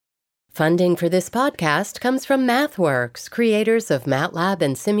Funding for this podcast comes from MathWorks, creators of MATLAB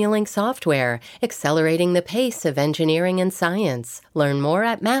and Simulink software, accelerating the pace of engineering and science. Learn more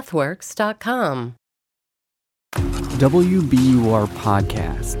at mathworks.com. WBUR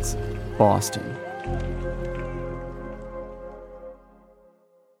Podcasts, Boston.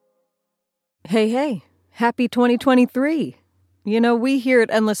 Hey, happy 2023. You know, we here at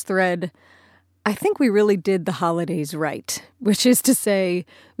Endless Thread, I think we really did the holidays right, which is to say,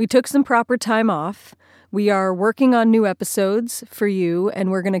 we took some proper time off. We are working on new episodes for you, and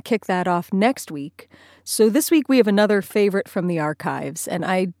we're going to kick that off next week. So this week we have another favorite from the archives, and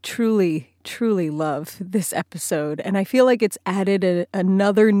I truly love this episode, and I feel like it's added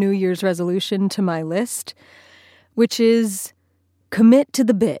another New Year's resolution to my list, which is commit to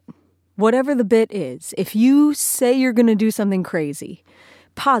the bit. Whatever the bit is, if you say you're going to do something crazy,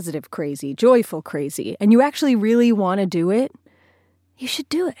 positive crazy, joyful crazy, and you actually really want to do it, you should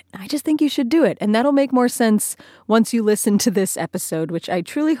do it. I just think you should do it. And that'll make more sense once you listen to this episode, which I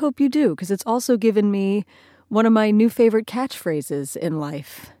truly hope you do, because it's also given me one of my new favorite catchphrases in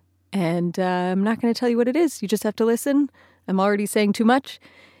life. And I'm not going to tell you what it is. You just have to listen. I'm already saying too much.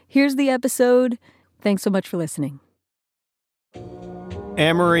 Here's the episode. Thanks so much for listening.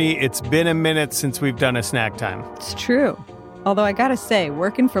 Amory, it's been a minute since we've done a snack time. It's true. Although I gotta say,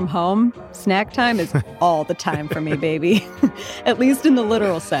 working from home, snack time is all the time for me, baby. At least in the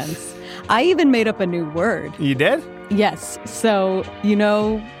literal sense. I even made up a new word. You did? Yes. So, you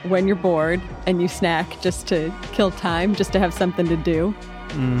know, when you're bored and you snack just to kill time, just to have something to do.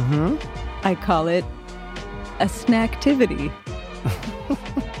 Mm-hmm. I call it a snacktivity.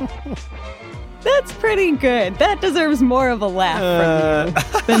 That's pretty good. That deserves more of a laugh from you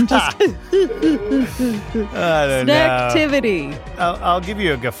than just I don't snacktivity. know. I'll give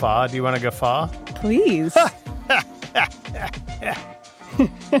you a guffaw. Do you want a guffaw? Please.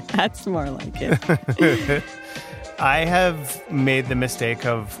 That's more like it. I have made the mistake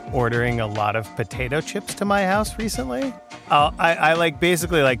of ordering a lot of potato chips to my house recently. I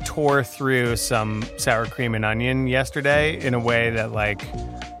basically tore through some sour cream and onion yesterday in a way that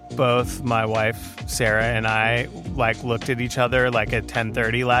both my wife, Sarah, and I looked at each other at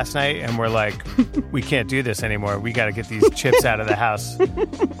 10:30 last night and we're like, we can't do this anymore. We got to get these chips out of the house.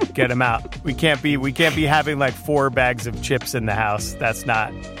 Get them out. We can't be having 4 bags of chips in the house. That's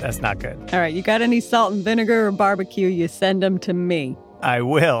not good. All right, you got any salt and vinegar or barbecue, you send them to me. I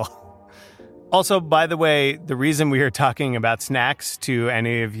will. Also, by the way, the reason we are talking about snacks to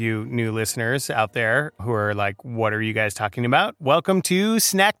any of you new listeners out there who are like, what are you guys talking about? Welcome to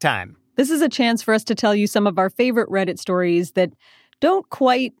Snack Time. This is a chance for us to tell you some of our favorite Reddit stories that don't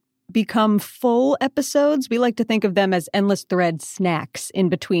quite become full episodes. We like to think of them as Endless Thread snacks in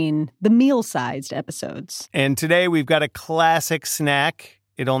between the meal-sized episodes. And today we've got a classic snack.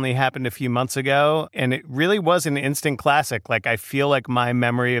 It only happened a few months ago, and it really was an instant classic. I feel like my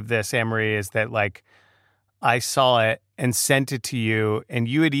memory of this, Amory, is that, I saw it and sent it to you, and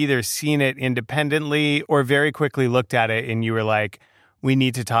you had either seen it independently or very quickly looked at it, and you were like, we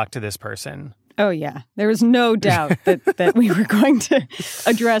need to talk to this person. Oh, yeah. There was no doubt that we were going to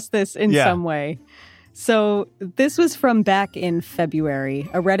address this in some way. So this was from back in February,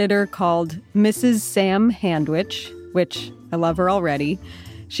 a Redditor called Mrs. Sam Handwich, which I love her already.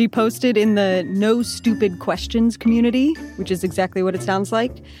 She posted in the No Stupid Questions community, which is exactly what it sounds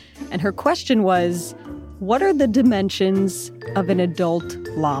like. And her question was, what are the dimensions of an adult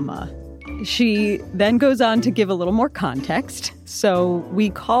llama? She then goes on to give a little more context. So we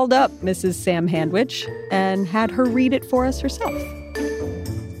called up Mrs. Sam Handwich and had her read it for us herself.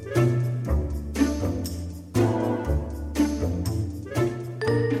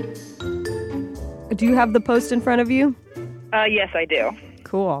 Do you have the post in front of you? Yes, I do.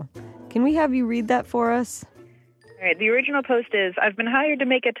 Cool. Can we have you read that for us? All right, the original post is, I've been hired to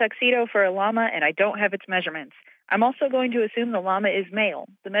make a tuxedo for a llama, and I don't have its measurements. I'm also going to assume the llama is male.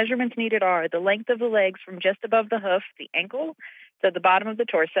 The measurements needed are the length of the legs from just above the hoof, the ankle, to the bottom of the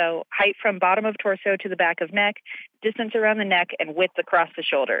torso, height from bottom of torso to the back of neck, distance around the neck, and width across the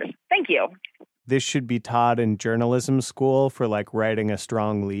shoulders. Thank you. This should be taught in journalism school for writing a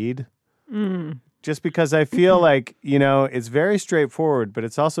strong lead. Just because I feel it's very straightforward, but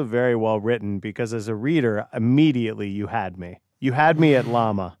it's also very well written because as a reader, immediately you had me. You had me at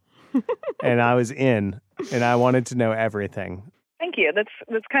llama, and I was in, and I wanted to know everything. Thank you. That's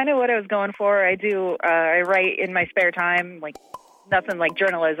kind of what I was going for. I write in my spare time, nothing like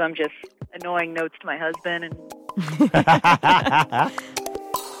journalism, just annoying notes to my husband. And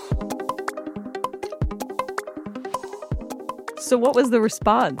So what was the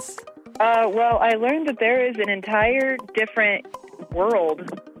response? Well, I learned that there is an entire different world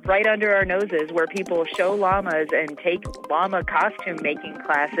right under our noses where people show llamas and take llama costume making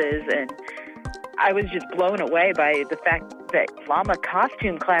classes. And I was just blown away by the fact that llama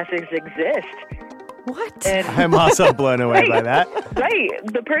costume classes exist. What? And I'm also blown away by that. Right.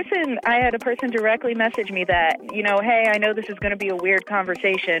 I had a person directly message me that, hey, I know this is going to be a weird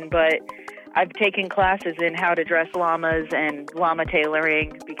conversation, but I've taken classes in how to dress llamas and llama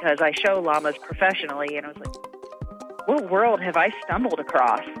tailoring because I show llamas professionally. And I was like, what world have I stumbled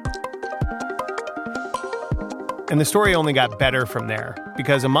across? And the story only got better from there,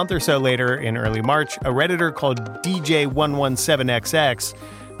 because a month or so later, in early March, a Redditor called DJ117XX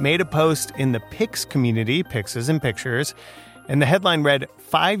made a post in the Pics community, Pics as in pictures, and the headline read,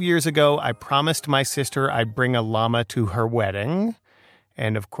 5 years ago, I promised my sister I'd bring a llama to her wedding.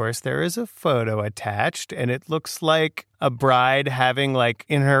 And of course, there is a photo attached, and it looks like a bride having,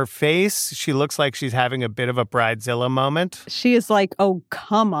 in her face, she looks like she's having a bit of a Bridezilla moment. She is like, oh,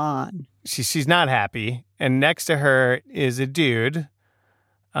 come on. She's not happy. And next to her is a dude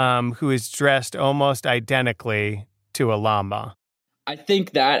who is dressed almost identically to a llama. I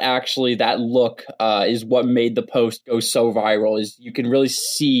think that look is what made the post go so viral. Is you can really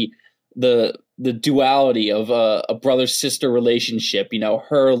see the duality of a brother-sister relationship.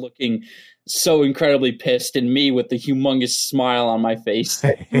 Her looking so incredibly pissed and me with the humongous smile on my face.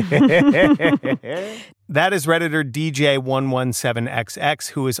 That is Redditor DJ117XX,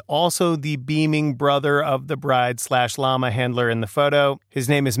 who is also the beaming brother of the bride/llama handler in the photo. His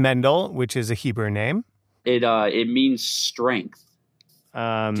name is Mendel, which is a Hebrew name. It means strength.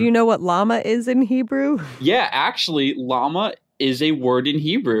 Do you know what llama is in Hebrew? Yeah, actually, llama is a word in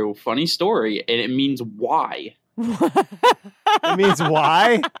Hebrew. Funny story. And it means why. It means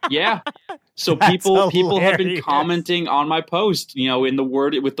why? Yeah. So people have been commenting on my post, with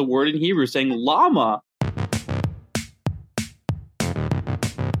the word in Hebrew saying llama.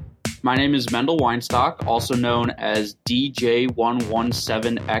 My name is Mendel Weinstock, also known as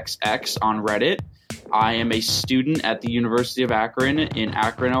DJ117XX on Reddit. I am a student at the University of Akron in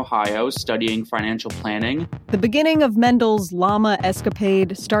Akron, Ohio, studying financial planning. The beginning of Mendel's llama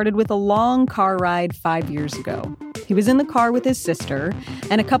escapade started with a long car ride 5 years ago. He was in the car with his sister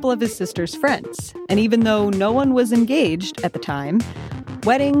and a couple of his sister's friends. And even though no one was engaged at the time,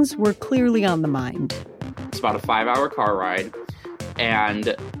 weddings were clearly on the mind. It's about a 5-hour car ride.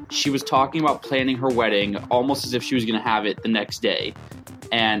 And she was talking about planning her wedding almost as if she was going to have it the next day.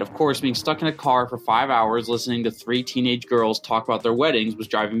 And of course, being stuck in a car for 5 hours listening to 3 teenage girls talk about their weddings was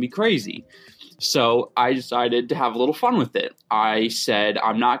driving me crazy. So I decided to have a little fun with it. I said,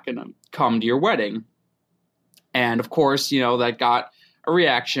 I'm not going to come to your wedding. And of course, that got a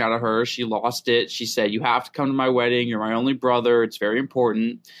reaction out of her. She lost it. She said, you have to come to my wedding. You're my only brother. It's very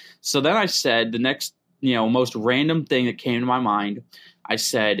important. So then I said the next, most random thing that came to my mind. I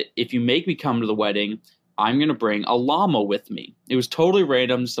said, if you make me come to the wedding, I'm going to bring a llama with me. It was totally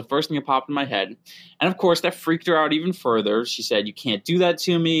random. It's the first thing that popped in my head. And of course, that freaked her out even further. She said, you can't do that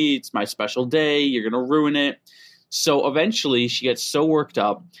to me. It's my special day. You're going to ruin it. So eventually she gets so worked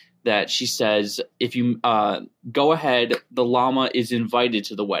up that she says, if you go ahead, the llama is invited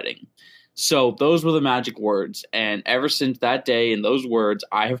to the wedding. So those were the magic words. And ever since that day and those words,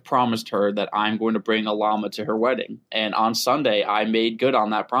 I have promised her that I'm going to bring a llama to her wedding. And on Sunday, I made good on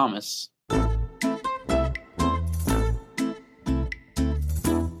that promise.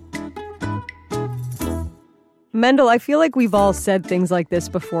 Mendel, I feel like we've all said things like this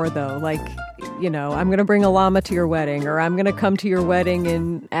before, though. Like, I'm going to bring a llama to your wedding, or I'm going to come to your wedding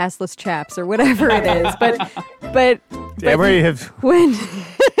in assless chaps, or whatever it is. But Amory, have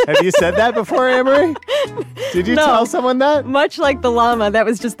you said that before, Amory? Did you tell someone that? Much like the llama, that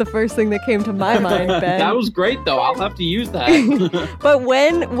was just the first thing that came to my mind, Ben. That was great, though. I'll have to use that. But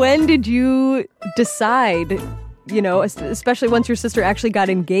when did you decide, especially once your sister actually got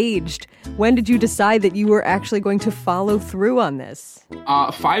engaged, when did you decide that you were actually going to follow through on this?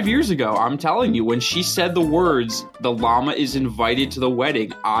 5 years ago, I'm telling you, when she said the words, the llama is invited to the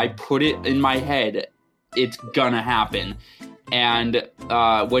wedding, I put it in my head, it's gonna happen. And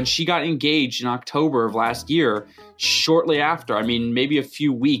when she got engaged in October of last year, shortly after, maybe a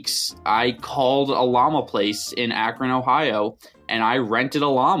few weeks, I called a llama place in Akron, Ohio, and I rented a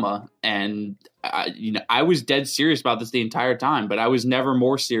llama. And I was dead serious about this the entire time, but I was never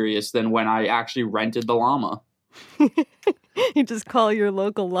more serious than when I actually rented the llama. You just call your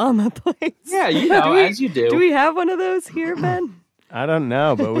local llama place. Yeah, as you do. Do we have one of those here, Ben? I don't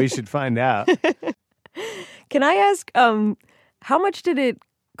know, but we should find out. Can I ask, how much did it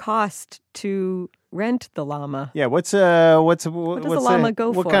cost to rent the llama? Yeah, what does the llama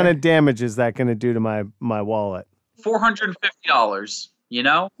go for? What kind of damage is that going to do to my wallet? $450. You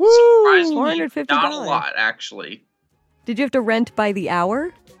know? Woo! Surprisingly, $450. not a lot, actually. Did you have to rent by the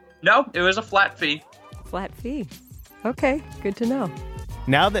hour? No, it was a flat fee. Flat fee. Okay, good to know.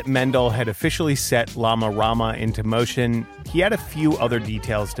 Now that Mendel had officially set Llama Rama into motion, he had a few other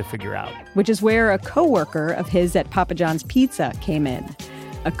details to figure out. Which is where a coworker of his at Papa John's Pizza came in.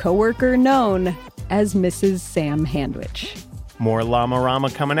 A coworker known as Mrs. Sam Handwich. More Llama Rama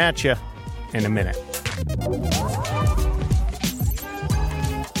coming at you in a minute.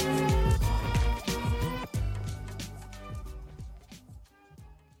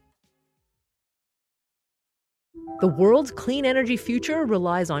 The world's clean energy future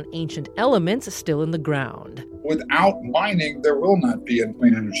relies on ancient elements still in the ground. Without mining, there will not be a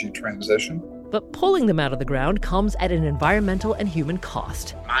clean energy transition. But pulling them out of the ground comes at an environmental and human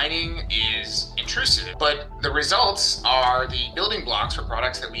cost. Mining is intrusive, but the results are the building blocks for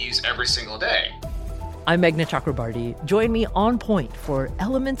products that we use every single day. I'm Meghna Chakrabarty. Join me on Point for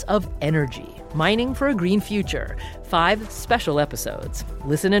Elements of Energy, Mining for a Green Future. 5 special episodes.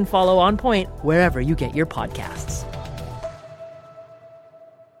 Listen and follow On Point wherever you get your podcasts.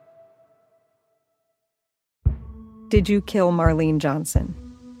 Did you kill Marlene Johnson?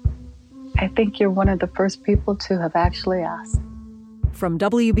 I think you're one of the first people to have actually asked. From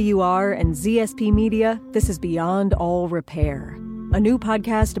WBUR and ZSP Media, this is Beyond All Repair, a new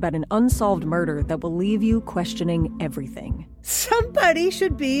podcast about an unsolved murder that will leave you questioning everything. Somebody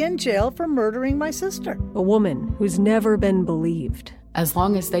should be in jail for murdering my sister. A woman who's never been believed. As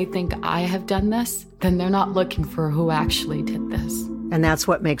long as they think I have done this, then they're not looking for who actually did this. And that's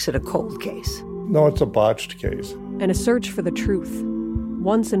what makes it a cold case. No, it's a botched case. And a search for the truth,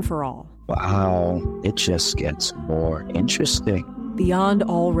 once and for all. Wow, it just gets more interesting. Beyond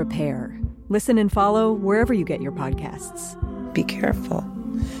All Repair. Listen and follow wherever you get your podcasts. Be careful.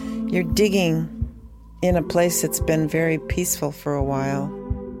 You're digging in a place that's been very peaceful for a while.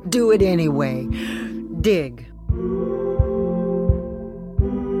 Do it anyway. Dig.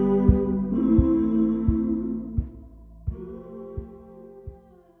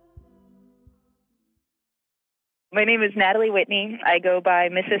 My name is Natalie Whitney. I go by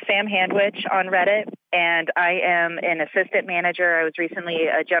Mrs. Sam Handwich on Reddit, and I am an assistant manager. I was recently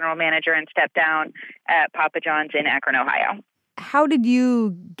a general manager and stepped down at Papa John's in Akron, Ohio. How did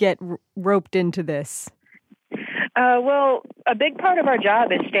you get roped into this? Well, a big part of our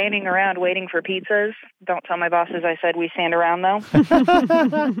job is standing around waiting for pizzas. Don't tell my bosses I said we stand around, though.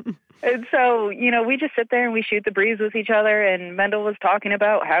 And so, we just sit there and we shoot the breeze with each other, and Mendel was talking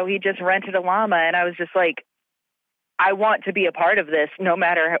about how he just rented a llama, and I was just like, I want to be a part of this no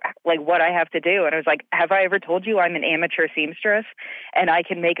matter what I have to do. And I was like, have I ever told you I'm an amateur seamstress and I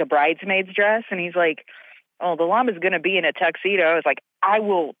can make a bridesmaid's dress? And he's like, oh, the llama's going to be in a tuxedo. I was like, I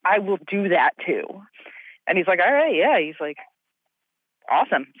will do that too. And he's like, all right, yeah. He's like,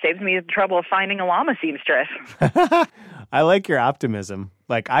 awesome. Saves me the trouble of finding a llama seamstress. I like your optimism.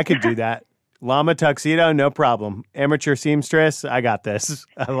 I could do that. Llama tuxedo, no problem. Amateur seamstress, I got this.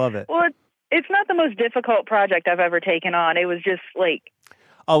 I love it. Well, it's not the most difficult project I've ever taken on. It was just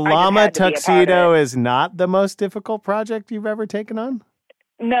a llama tuxedo is not the most difficult project you've ever taken on?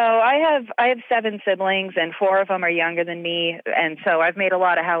 No, I have 7 siblings, and 4 of them are younger than me, and so I've made a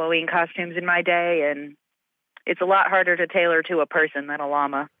lot of Halloween costumes in my day, and it's a lot harder to tailor to a person than a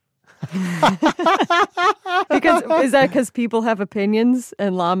llama. Is that because people have opinions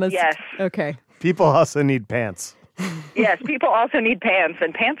and llamas? Yes. Okay. People also need pants. Yes, people also need pants,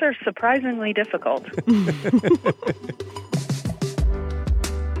 and pants are surprisingly difficult.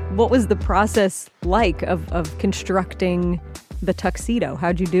 What was the process like of constructing the tuxedo?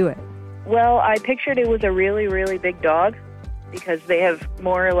 How'd you do it? Well, I pictured it was a really, really big dog because they have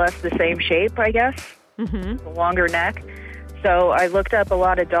more or less the same shape, I guess, the longer neck. So I looked up a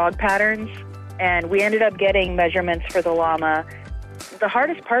lot of dog patterns, and we ended up getting measurements for the llama. The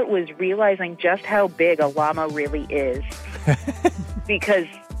hardest part was realizing just how big a llama really is. Because,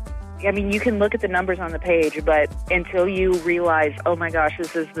 you can look at the numbers on the page, but until you realize, oh my gosh,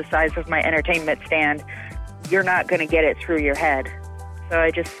 this is the size of my entertainment stand, you're not going to get it through your head. So I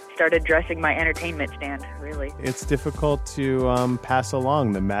just started dressing my entertainment stand, really. It's difficult to pass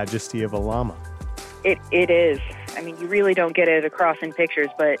along the majesty of a llama. It is. You really don't get it across in pictures,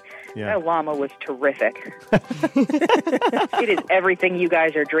 but that llama was terrific. It is everything you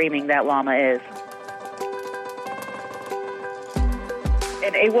guys are dreaming that llama is.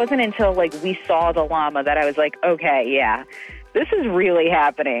 And it wasn't until we saw the llama that I was like, okay, yeah, this is really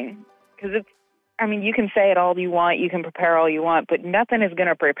happening. Because it's, you can say it all you want, you can prepare all you want, but nothing is going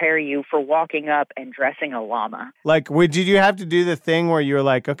to prepare you for walking up and dressing a llama. Did you have to do the thing where you were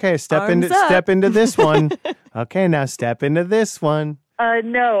like, okay, step into this one. Okay, now step into this one.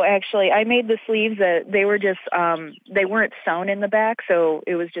 No, actually. I made the sleeves that they were just, they weren't sewn in the back, so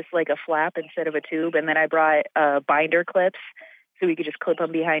it was just like a flap instead of a tube. And then I brought binder clips so we could just clip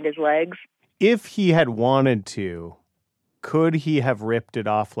them behind his legs. If he had wanted to, could he have ripped it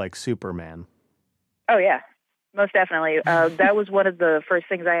off like Superman? Oh, yeah, most definitely. That was one of the first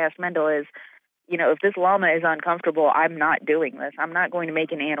things I asked Mendel is, you know, if this llama is uncomfortable, I'm not doing this. I'm not going to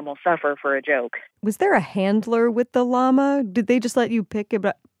make an animal suffer for a joke. Was there a handler with the llama? Did they just let you pick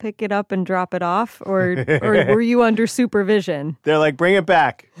it up and drop it off? Or were you under supervision? They're like, bring it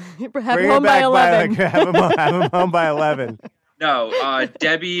back. Have him home by 11. Have him home by 11. No,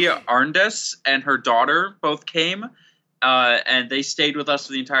 Debbie Arndis and her daughter both came, and they stayed with us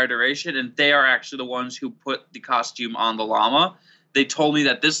for the entire duration, and they are actually the ones who put the costume on the llama. They told me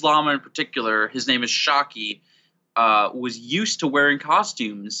that this llama in particular, his name is Shocky, was used to wearing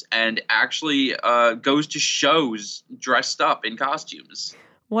costumes and actually goes to shows dressed up in costumes.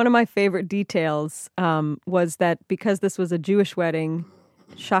 One of my favorite details was that because this was a Jewish wedding,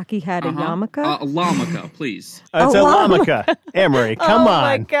 Shocky had a yarmulke. A llama, please. It's a llama. Amory, come on. Oh,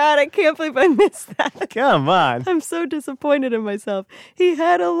 my God. I can't believe I missed that. Come on. I'm so disappointed in myself. He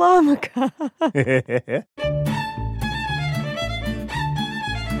had a yarmulke.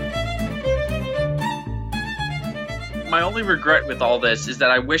 My only regret with all this is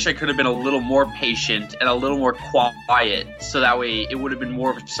that I wish I could have been a little more patient and a little more quiet, so that way it would have been more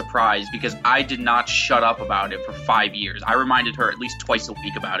of a surprise, because I did not shut up about it for 5 years. I reminded her at least twice a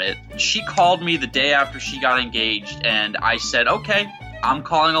week about it. She called me the day after she got engaged, and I said, okay, I'm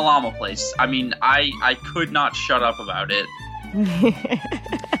calling a llama place. I mean, I could not shut up about it.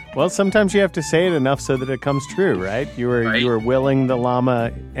 Well, sometimes you have to say it enough so that it comes true, right? You were willing the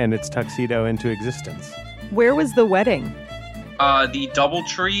llama and its tuxedo into existence. Where was the wedding? The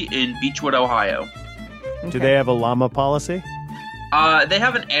Doubletree in Beechwood, Ohio. Okay. Do they have a llama policy? They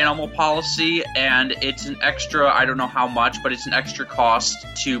have an animal policy, and it's an extra, I don't know how much, but it's an extra cost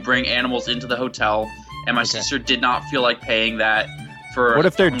to bring animals into the hotel. And my sister did not feel like paying that for... What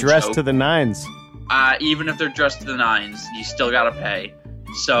if they're dressed to the nines? Even if they're dressed to the nines, you still gotta pay.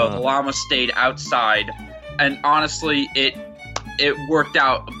 So the llama stayed outside, and honestly, it worked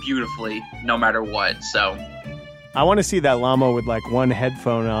out beautifully no matter what. So I want to see that llama with like one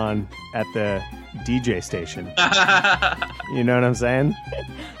headphone on at the DJ station. You know what I'm saying?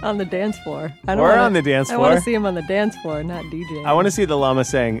 On the dance floor. On the dance floor. I want to see him on the dance floor, not DJ. I want to see the llama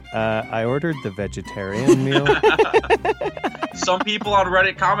saying, I ordered the vegetarian meal. Some people on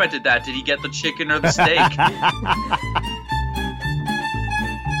Reddit commented that. Did he get the chicken or the steak?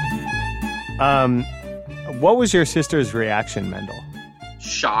 What was your sister's reaction, Mendel?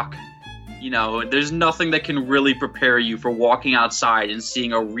 Shock. You know, there's nothing that can really prepare you for walking outside and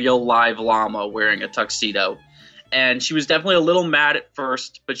seeing a real live llama wearing a tuxedo. And she was definitely a little mad at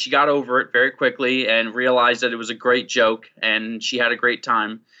first, but she got over it very quickly and realized that it was a great joke, and she had a great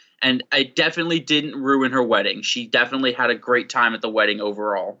time. And it definitely didn't ruin her wedding. She definitely had a great time at the wedding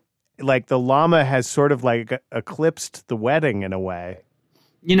overall. Like, the llama has sort of like eclipsed the wedding in a way.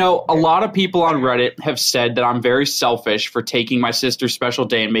 You know, a lot of people on Reddit have said that I'm very selfish for taking my sister's special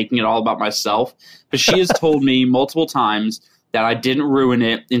day and making it all about myself. But she has told me multiple times that I didn't ruin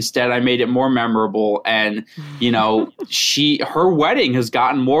it. Instead, I made it more memorable. And, you know, her wedding has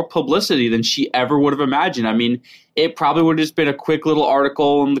gotten more publicity than she ever would have imagined. I mean, it probably would have just been a quick little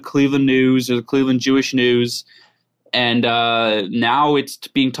article in the Cleveland News or the Cleveland Jewish News. And now it's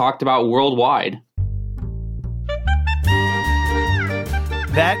being talked about worldwide.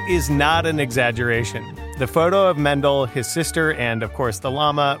 That is not an exaggeration. The photo of Mendel, his sister, and of course the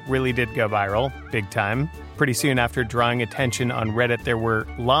llama really did go viral, big time. Pretty soon after drawing attention on Reddit, there were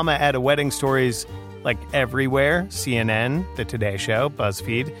llama at a wedding stories like everywhere. CNN, The Today Show,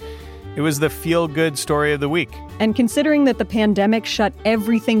 BuzzFeed. It was the feel-good story of the week. And considering that the pandemic shut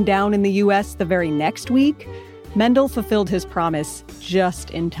everything down in the U.S. the very next week, Mendel fulfilled his promise just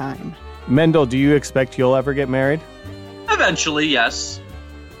in time. Mendel, do you expect you'll ever get married? Eventually, yes.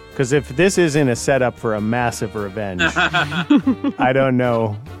 Because if this isn't a setup for a massive revenge, I don't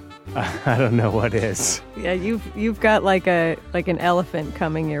know what is. Yeah, you've got like an elephant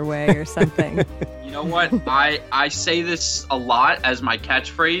coming your way or something. You know what? I say this a lot as my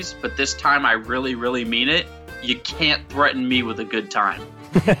catchphrase, but this time I really, really mean it. You can't threaten me with a good time.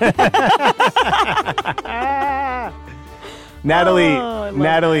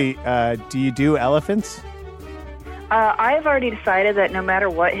 Natalie, do you do elephants? I have already decided that no matter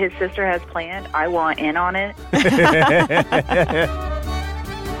what his sister has planned, I want in on it.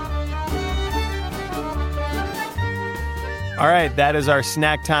 All right, that is our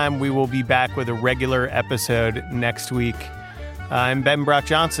snack time. We will be back with a regular episode next week. I'm Ben Brock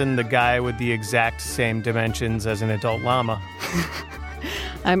Johnson, the guy with the exact same dimensions as an adult llama.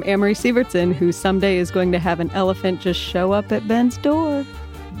 I'm Amory Sievertson, who someday is going to have an elephant just show up at Ben's door.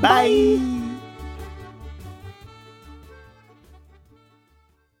 Bye.